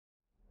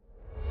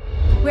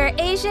Where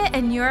Asia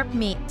and Europe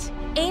meet,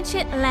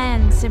 ancient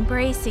lands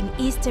embracing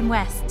east and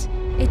west,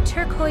 a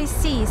turquoise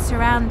sea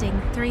surrounding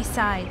three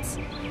sides.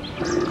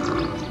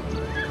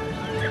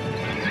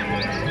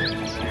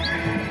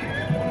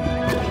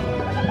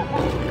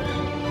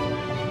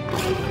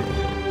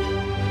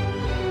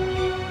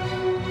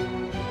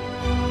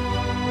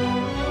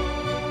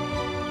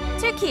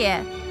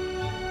 Türkiye.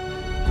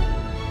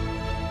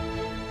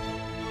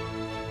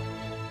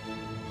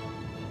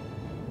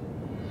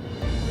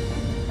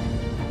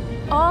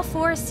 All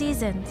four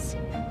seasons.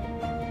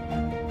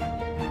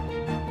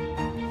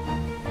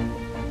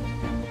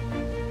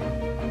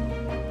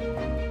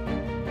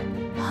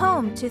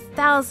 Home to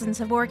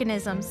thousands of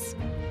organisms.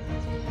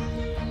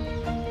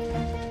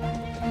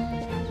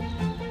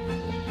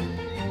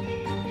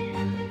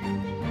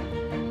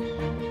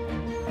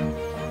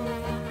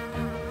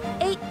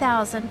 Eight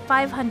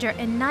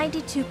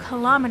 8,592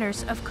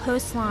 kilometers of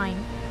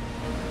coastline.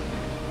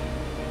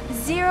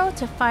 0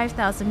 to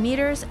 5,000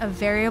 meters of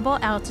variable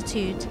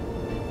altitude.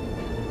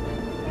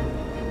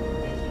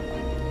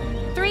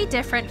 3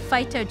 different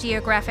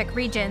phytogeographic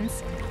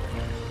regions.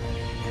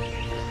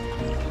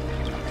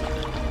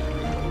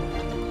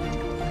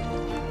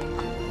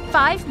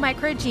 5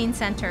 microgene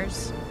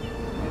centers.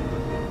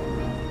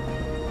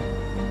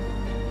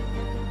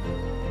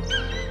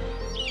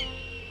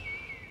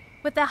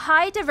 With a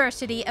high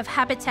diversity of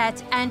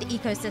habitat and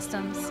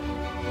ecosystems.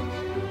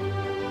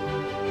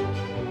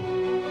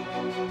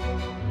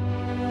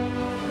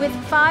 With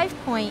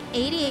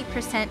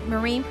 5.88%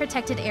 marine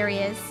protected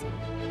areas.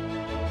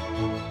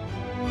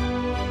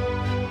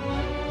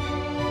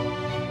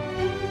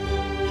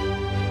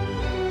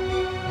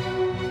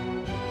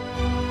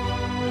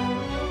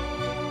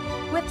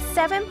 With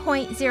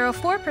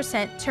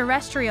 7.04%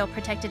 terrestrial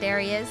protected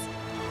areas.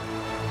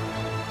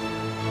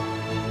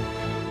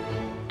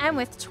 And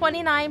with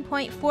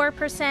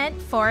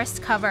 29.4%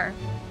 forest cover.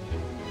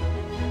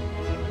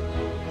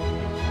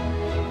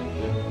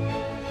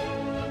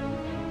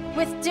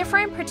 With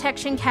different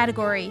protection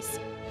categories.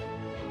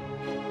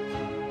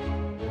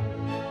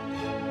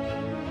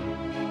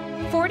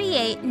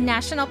 48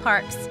 national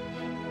parks.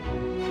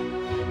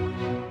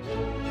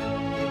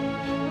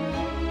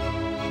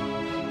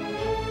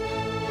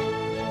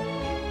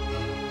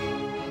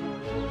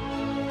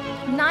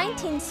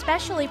 19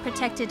 specially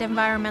protected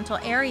environmental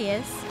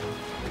areas.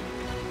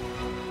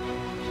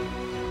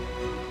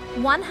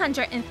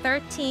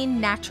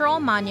 113 natural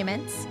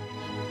monuments.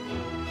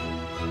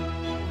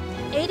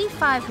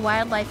 85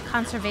 wildlife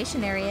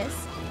conservation areas.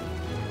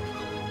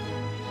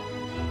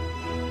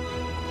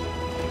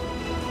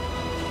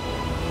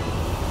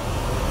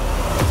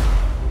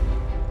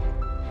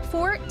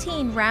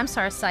 14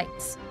 Ramsar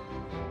sites.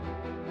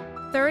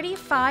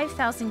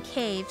 35,000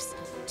 caves,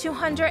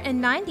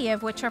 290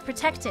 of which are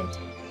protected,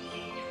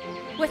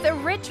 with a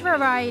rich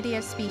variety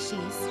of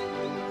species.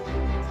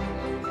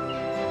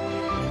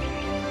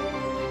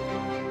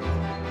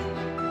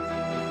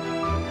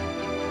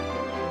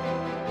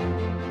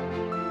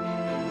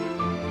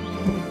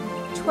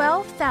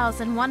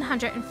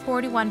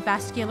 12,141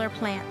 vascular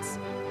plants,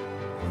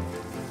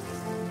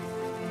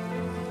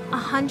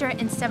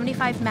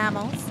 175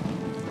 mammals,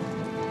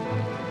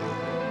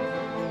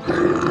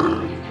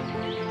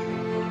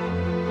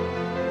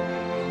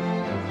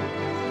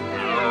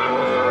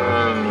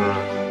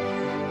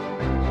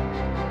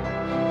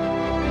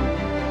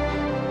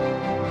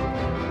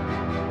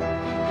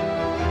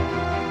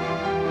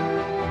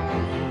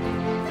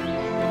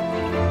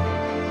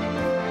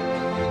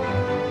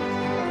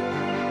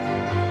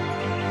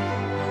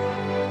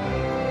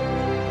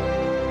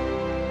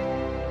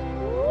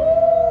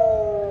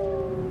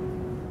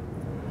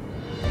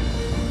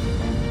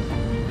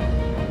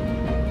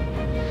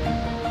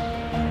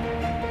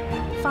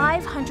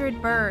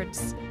 500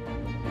 birds,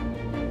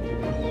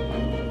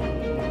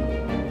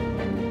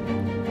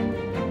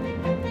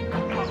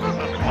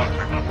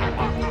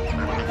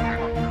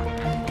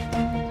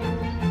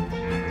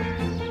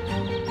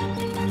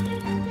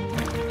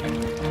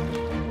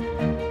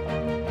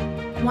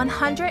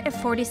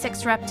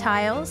 146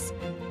 reptiles,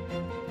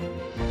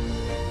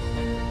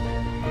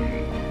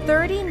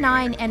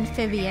 39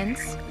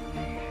 amphibians,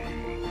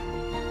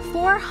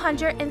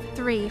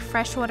 403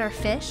 freshwater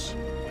fish,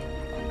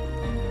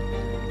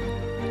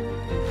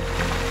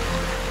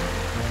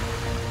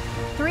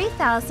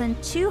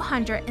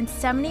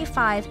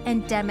 3,275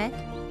 endemic,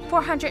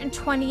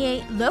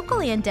 428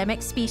 locally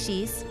endemic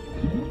species,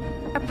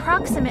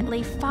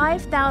 approximately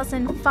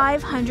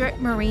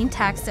 5,500 marine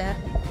taxa,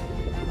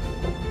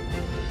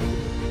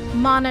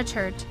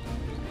 monitored,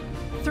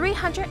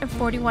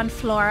 341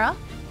 flora,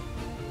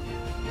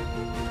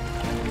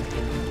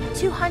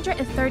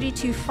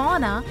 232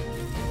 fauna,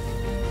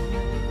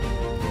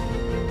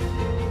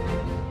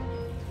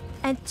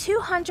 and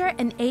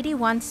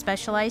 281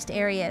 specialized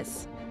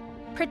areas.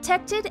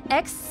 Protected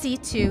ex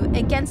situ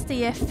against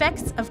the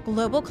effects of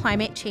global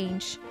climate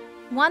change.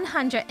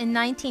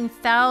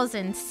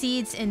 119,000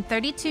 seeds in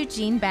 32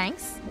 gene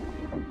banks.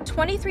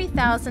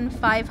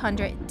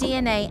 23,500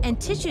 DNA and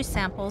tissue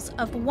samples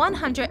of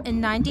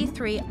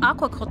 193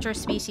 aquaculture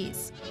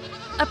species,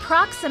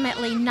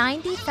 approximately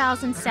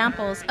 90,000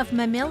 samples of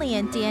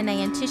mammalian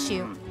DNA and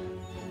tissue,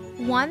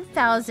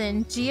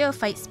 1,000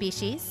 geophyte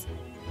species,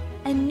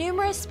 and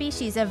numerous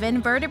species of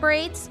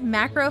invertebrates,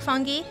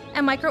 macrofungi,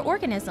 and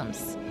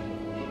microorganisms.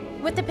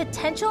 With the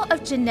potential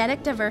of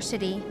genetic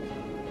diversity,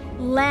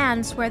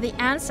 lands where the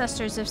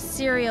ancestors of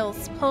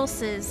cereals,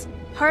 pulses,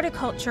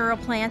 horticultural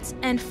plants,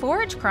 and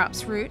forage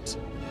crops root,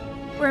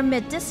 where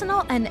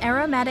medicinal and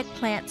aromatic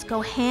plants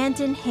go hand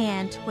in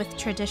hand with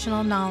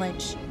traditional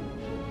knowledge,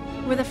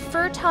 where the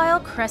Fertile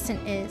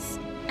Crescent is,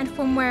 and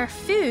from where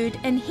food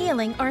and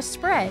healing are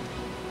spread.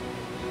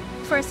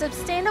 For a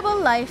sustainable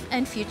life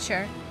and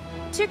future,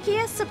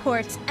 Türkiye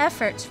supports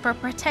efforts for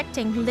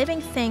protecting living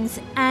things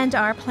and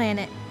our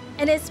planet,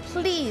 and is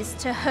pleased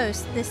to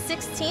host the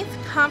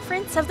 16th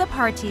Conference of the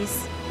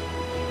Parties.